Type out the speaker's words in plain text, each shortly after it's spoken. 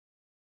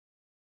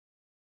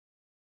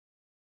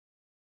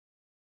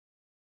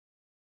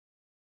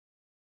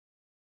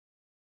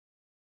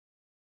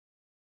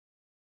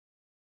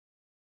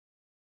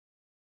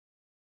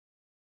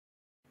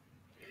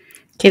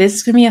Okay, this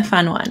is going to be a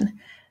fun one.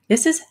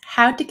 This is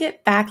how to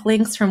get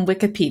backlinks from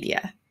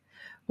Wikipedia,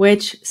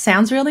 which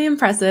sounds really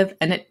impressive,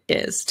 and it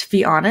is, to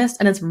be honest,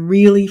 and it's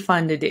really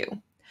fun to do.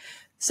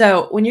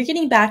 So when you're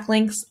getting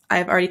backlinks,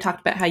 I've already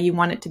talked about how you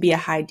want it to be a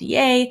high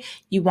DA.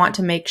 You want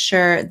to make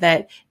sure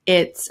that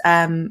it's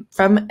from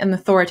an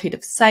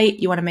authoritative site.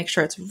 You want to make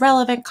sure it's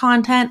relevant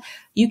content.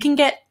 You can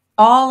get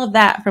all of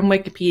that from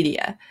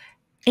Wikipedia.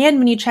 And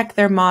when you check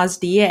their Moz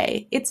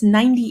DA, it's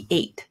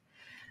 98.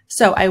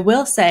 So I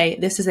will say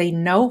this is a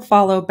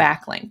no-follow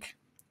backlink.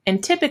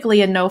 And typically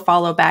a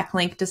no-follow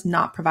backlink does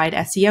not provide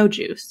SEO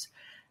juice.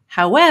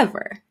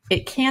 However,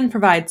 it can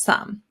provide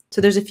some. So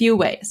there's a few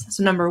ways.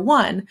 So number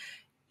one,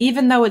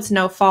 even though it's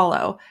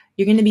no-follow,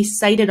 you're going to be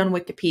cited on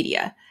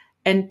Wikipedia.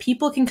 And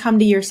people can come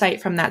to your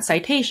site from that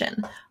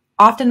citation.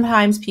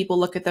 Oftentimes, people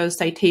look at those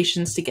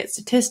citations to get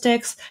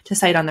statistics, to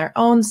cite on their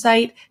own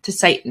site, to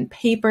cite in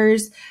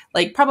papers.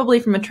 Like probably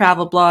from a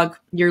travel blog,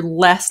 you're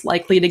less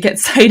likely to get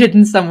cited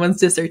in someone's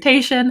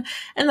dissertation,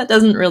 and that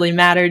doesn't really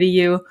matter to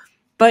you,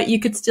 but you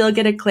could still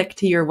get a click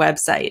to your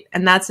website,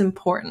 and that's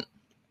important.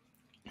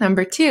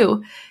 Number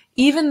two,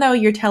 even though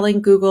you're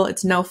telling Google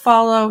it's no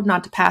follow,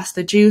 not to pass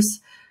the juice,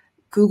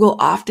 Google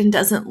often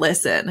doesn't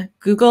listen.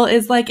 Google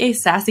is like a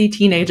sassy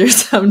teenager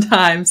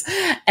sometimes,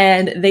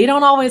 and they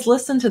don't always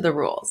listen to the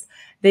rules.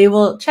 They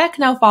will check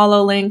no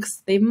follow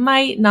links. They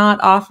might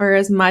not offer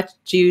as much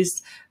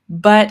juice,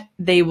 but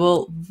they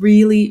will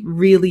really,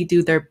 really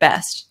do their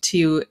best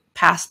to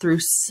pass through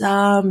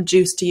some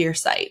juice to your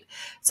site.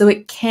 So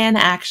it can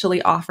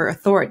actually offer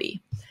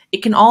authority.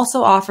 It can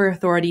also offer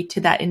authority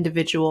to that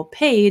individual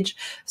page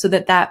so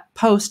that that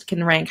post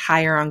can rank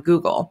higher on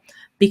Google,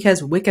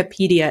 because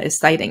Wikipedia is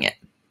citing it.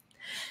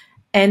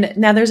 And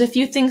now there's a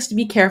few things to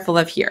be careful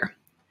of here.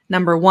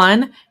 Number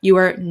one, you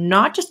are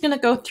not just going to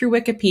go through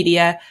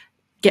Wikipedia,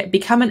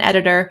 become an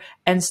editor,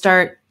 and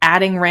start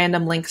adding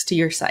random links to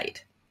your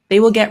site. They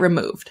will get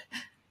removed.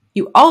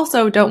 You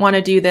also don't want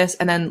to do this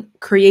and then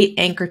create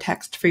anchor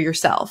text for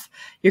yourself.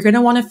 You're going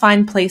to want to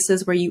find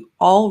places where you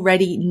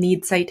already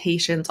need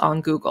citations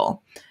on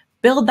Google.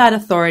 Build that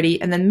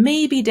authority, and then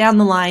maybe down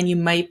the line, you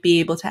might be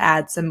able to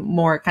add some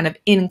more kind of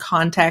in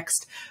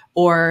context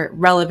or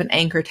relevant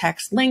anchor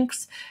text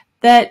links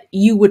that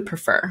you would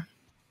prefer.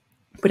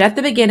 But at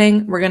the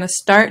beginning, we're going to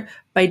start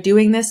by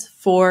doing this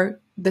for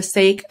the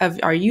sake of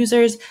our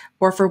users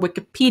or for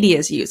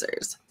Wikipedia's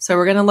users. So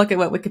we're going to look at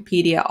what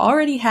Wikipedia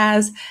already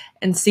has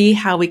and see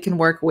how we can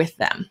work with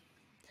them.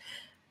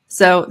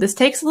 So this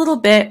takes a little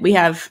bit. We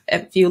have,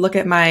 if you look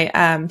at my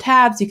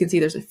tabs, you can see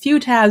there's a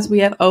few tabs we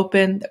have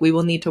open that we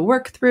will need to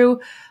work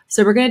through.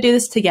 So we're going to do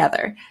this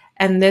together.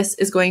 And this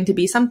is going to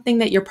be something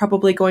that you're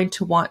probably going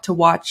to want to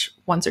watch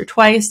once or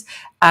twice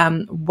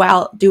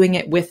while doing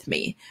it with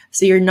me.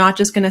 So you're not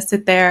just going to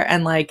sit there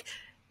and like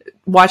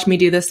watch me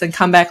do this and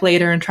come back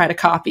later and try to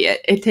copy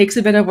it. It takes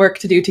a bit of work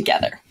to do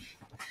together.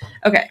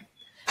 Okay,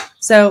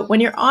 so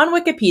when you're on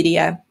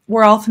Wikipedia,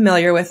 we're all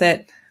familiar with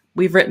it.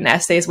 We've written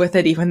essays with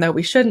it, even though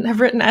we shouldn't have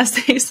written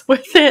essays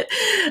with it.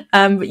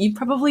 But you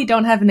probably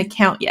don't have an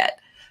account yet.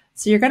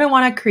 So you're going to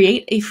want to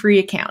create a free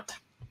account.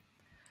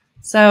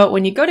 So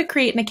when you go to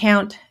create an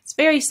account, it's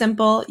very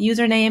simple.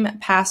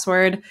 Username,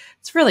 password.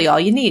 It's really all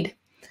you need.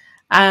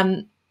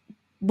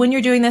 When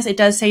you're doing this, it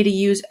does say to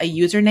use a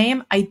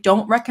username. I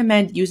don't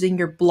recommend using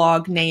your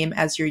blog name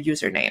as your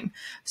username.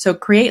 So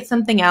create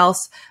something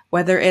else,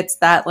 whether it's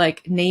that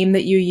like name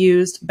that you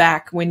used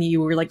back when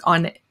you were like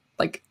on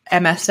like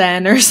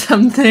MSN or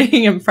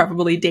something. I'm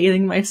probably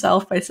dating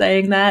myself by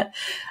saying that.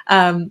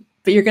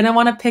 But you're going to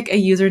want to pick a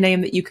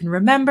username that you can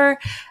remember.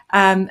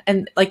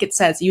 And like it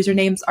says,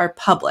 usernames are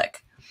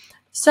public.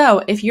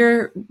 So if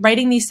you're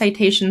writing these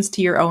citations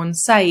to your own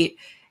site,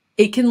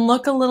 it can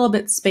look a little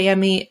bit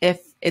spammy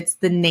if it's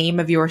the name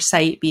of your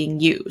site being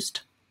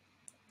used.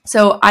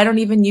 So I don't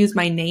even use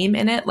my name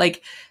in it.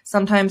 Like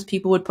sometimes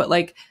people would put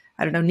like,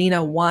 I don't know,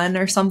 Nina1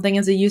 or something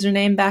as a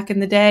username back in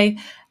the day.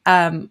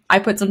 I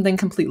put something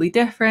completely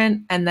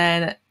different and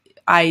then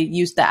I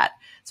used that.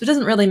 So it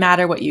doesn't really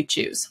matter what you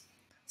choose.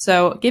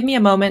 So give me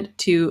a moment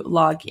to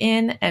log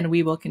in and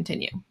we will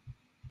continue.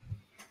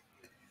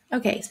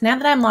 Okay, so now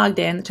that I'm logged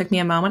in, it took me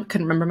a moment,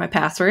 couldn't remember my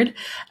password.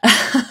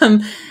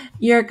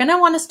 You're going to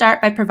want to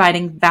start by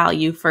providing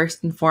value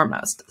first and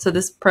foremost. So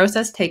this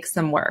process takes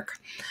some work.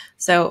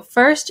 So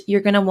first,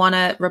 you're going to want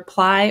to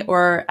reply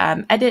or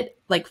edit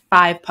like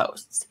 5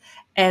 posts.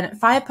 And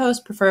 5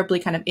 posts preferably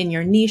kind of in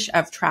your niche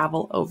of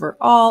travel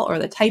overall or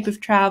the type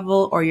of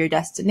travel or your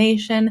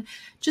destination.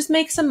 Just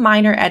make some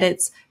minor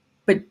edits,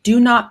 but do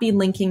not be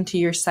linking to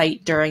your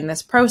site during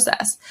this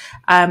process.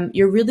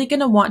 You're really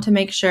going to want to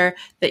make sure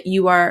that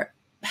you are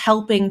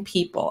helping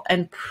people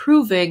and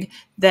proving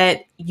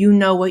that you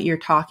know what you're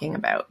talking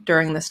about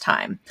during this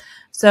time.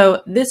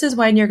 So this is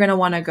when you're going to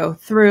want to go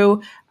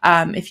through,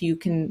 if you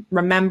can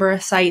remember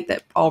a site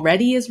that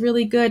already is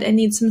really good and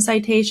needs some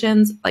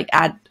citations, like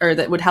add, or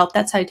that would help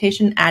that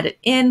citation, add it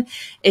in.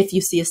 If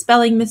you see a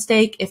spelling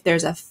mistake, if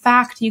there's a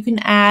fact you can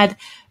add,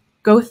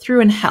 go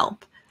through and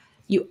help.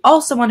 You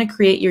also want to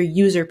create your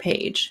user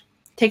page.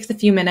 It takes a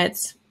few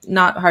minutes,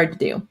 not hard to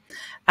do.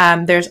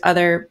 There's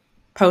other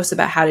posts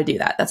about how to do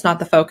that. That's not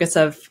the focus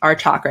of our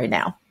talk right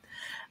now.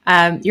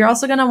 You're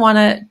also going to want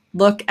to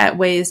look at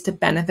ways to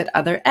benefit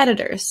other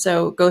editors.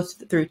 So go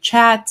through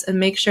chats and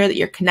make sure that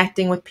you're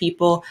connecting with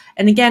people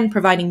and, again,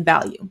 providing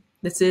value.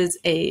 This is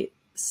a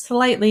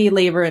slightly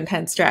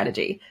labor-intense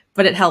strategy,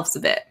 but it helps a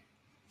bit.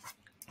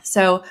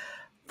 So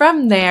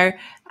from there,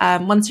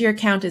 once your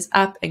account is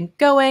up and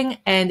going,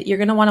 and you're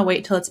going to want to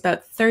wait till it's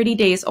about 30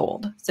 days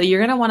old. So you're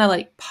going to want to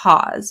like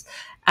pause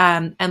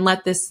and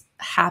let this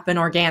happen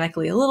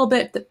organically a little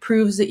bit. That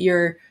proves that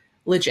you're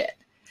legit.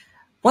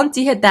 Once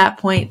you hit that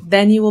point,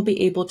 then you will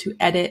be able to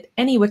edit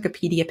any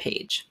Wikipedia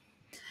page.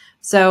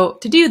 So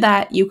to do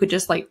that, you could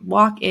just like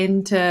walk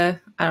into,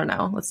 I don't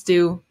know, let's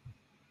do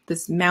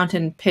this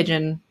mountain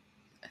pigeon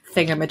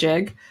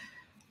thingamajig.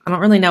 I don't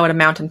really know what a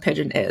mountain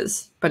pigeon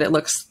is, but it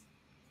looks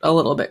a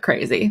little bit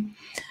crazy.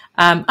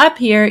 Up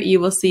here, you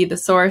will see the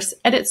source,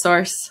 edit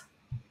source.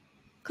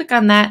 Click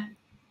on that.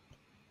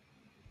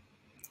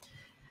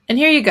 And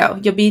here you go.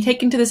 You'll be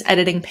taken to this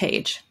editing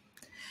page.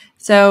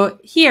 So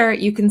here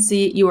you can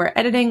see you are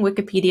editing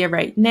Wikipedia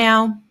right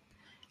now.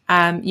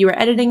 You are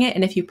editing it,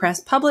 and if you press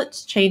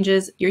publish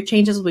changes, your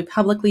changes will be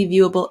publicly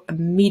viewable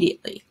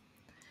immediately.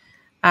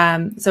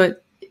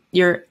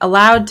 You're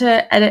allowed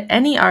to edit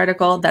any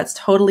article. That's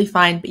totally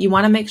fine, but you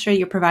want to make sure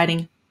you're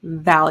providing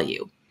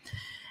value.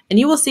 And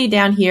you will see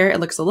down here,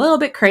 it looks a little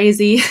bit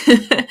crazy.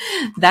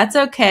 That's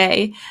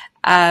okay.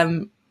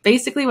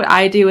 Basically what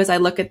I do is I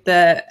look at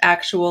the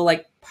actual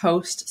like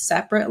post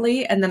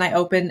separately, and then I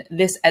open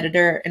this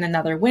editor in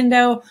another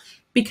window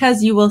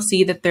because you will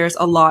see that there's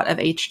a lot of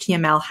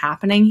HTML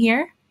happening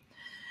here.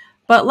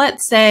 But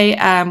let's say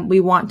we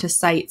want to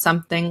cite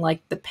something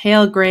like the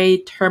pale gray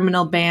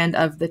terminal band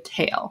of the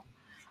tail.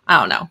 I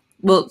don't know.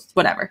 Well,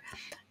 whatever.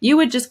 You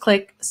would just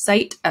click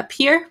cite up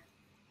here,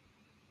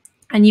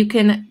 and you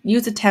can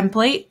use a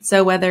template.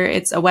 So whether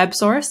it's a web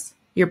source,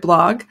 your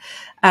blog,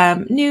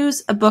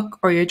 news, a book,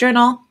 or your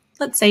journal,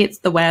 let's say it's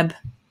the web.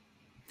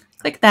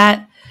 Click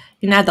that.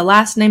 You can add the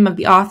last name of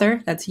the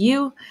author, that's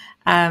you,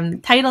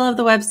 title of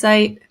the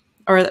website,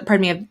 or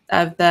pardon me,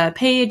 of the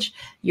page,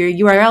 your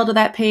URL to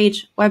that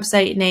page,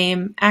 website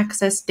name,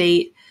 access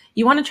date.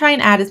 You want to try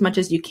and add as much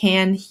as you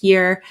can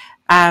here,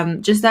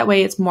 just that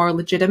way it's more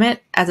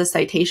legitimate as a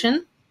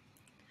citation.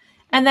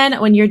 And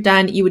then when you're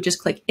done, you would just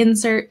click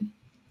insert.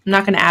 I'm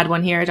not going to add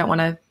one here. I don't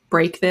want to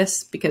break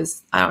this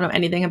because I don't know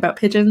anything about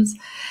pigeons.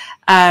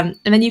 And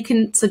then you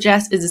can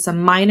suggest, is this a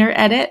minor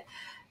edit?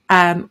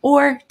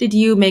 Or did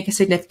you make a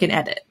significant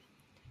edit?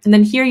 And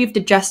then here you have to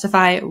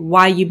justify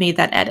why you made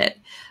that edit.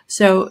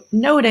 So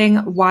noting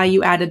why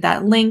you added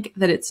that link,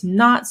 that it's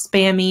not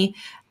spammy.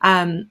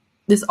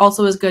 This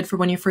also is good for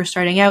when you're first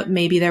starting out.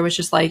 Maybe there was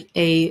just like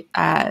a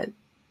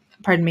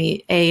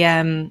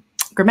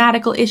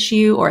grammatical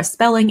issue or a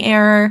spelling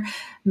error.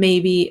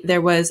 Maybe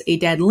there was a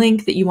dead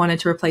link that you wanted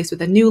to replace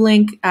with a new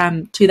link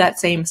to that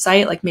same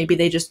site. Like maybe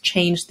they just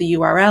changed the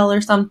URL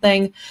or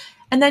something.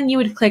 And then you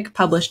would click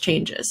publish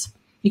changes.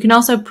 You can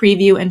also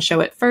preview and show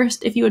it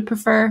first if you would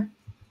prefer.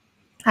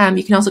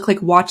 You can also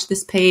click watch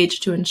this page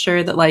to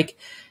ensure that like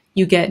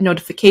you get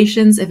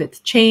notifications if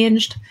it's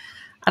changed.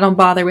 I don't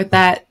bother with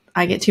that.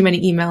 I get too many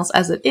emails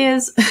as it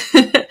is.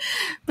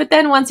 But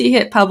then once you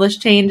hit publish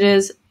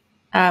changes,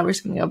 we're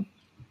just going to go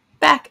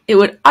back. It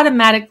would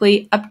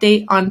automatically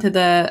update onto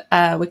the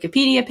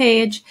Wikipedia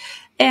page,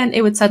 and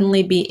it would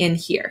suddenly be in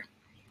here.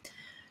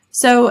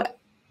 So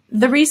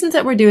the reasons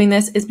that we're doing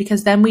this is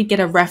because then we get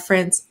a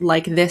reference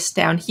like this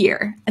down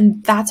here.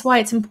 And that's why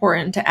it's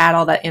important to add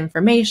all that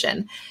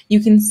information. You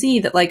can see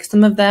that like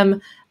some of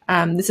them,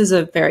 this is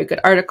a very good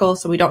article,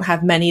 so we don't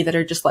have many that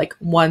are just like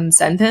one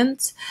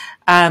sentence.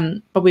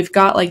 But we've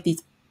got like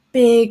these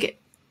big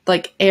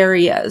like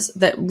areas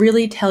that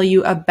really tell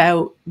you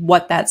about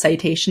what that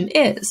citation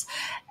is.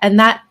 And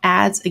that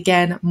adds,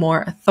 again,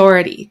 more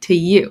authority to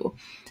you.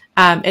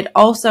 It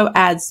also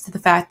adds to the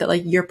fact that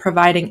like you're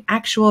providing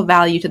actual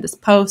value to this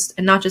post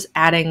and not just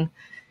adding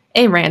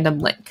a random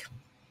link.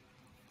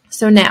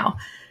 So now,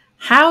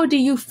 how do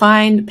you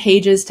find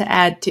pages to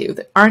add to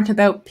that aren't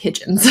about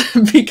pigeons?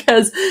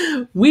 Because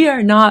we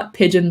are not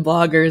pigeon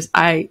bloggers.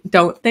 I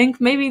don't think.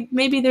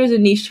 Maybe there's a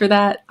niche for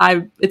that.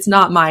 It's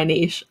not my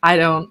niche. I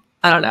don't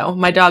know.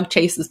 My dog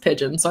chases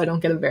pigeons, so I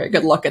don't get a very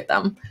good look at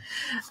them.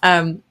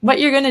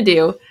 What you're going to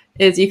do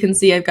is you can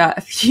see I've got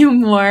a few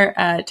more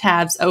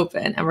tabs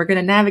open, and we're going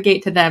to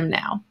navigate to them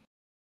now.